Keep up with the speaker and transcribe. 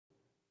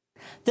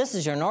This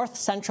is your north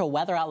central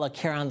weather outlook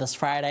here on this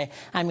Friday.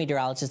 I'm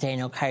meteorologist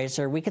Daniel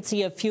Kaiser. We could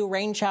see a few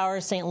rain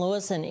showers St.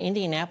 Louis and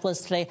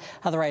Indianapolis today.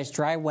 Otherwise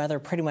dry weather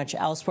pretty much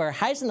elsewhere.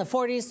 Highs in the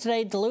 40s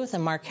today, Duluth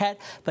and Marquette,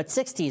 but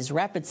 60s,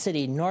 Rapid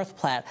City, North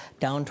Platte,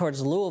 down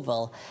towards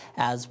Louisville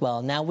as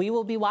well. Now we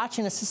will be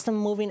watching a system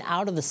moving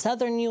out of the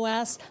southern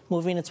U.S.,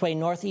 moving its way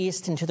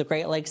northeast into the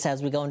Great Lakes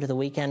as we go into the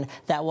weekend.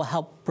 That will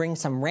help bring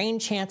some rain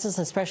chances,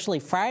 especially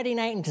Friday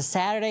night into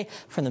Saturday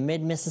from the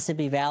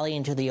mid-Mississippi Valley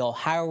into the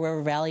Ohio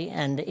River Valley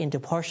and into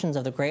portions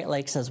of the Great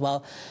Lakes as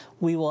well.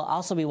 We will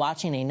also be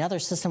watching another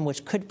system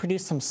which could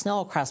produce some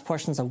snow across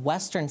portions of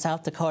western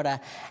South Dakota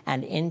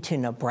and into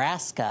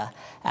Nebraska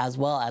as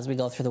well as we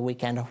go through the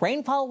weekend.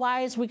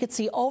 Rainfall-wise, we could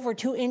see over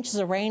 2 inches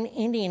of rain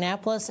in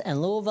Indianapolis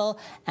and Louisville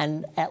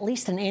and at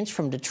least an inch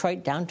from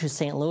Detroit down to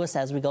St. Louis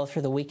as we go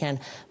through the weekend.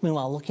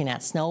 Meanwhile, looking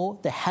at snow,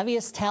 the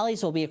heaviest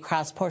tallies will be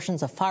across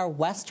portions of far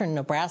western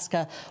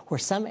Nebraska where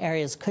some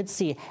areas could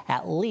see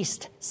at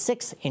least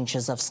 6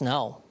 inches of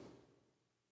snow.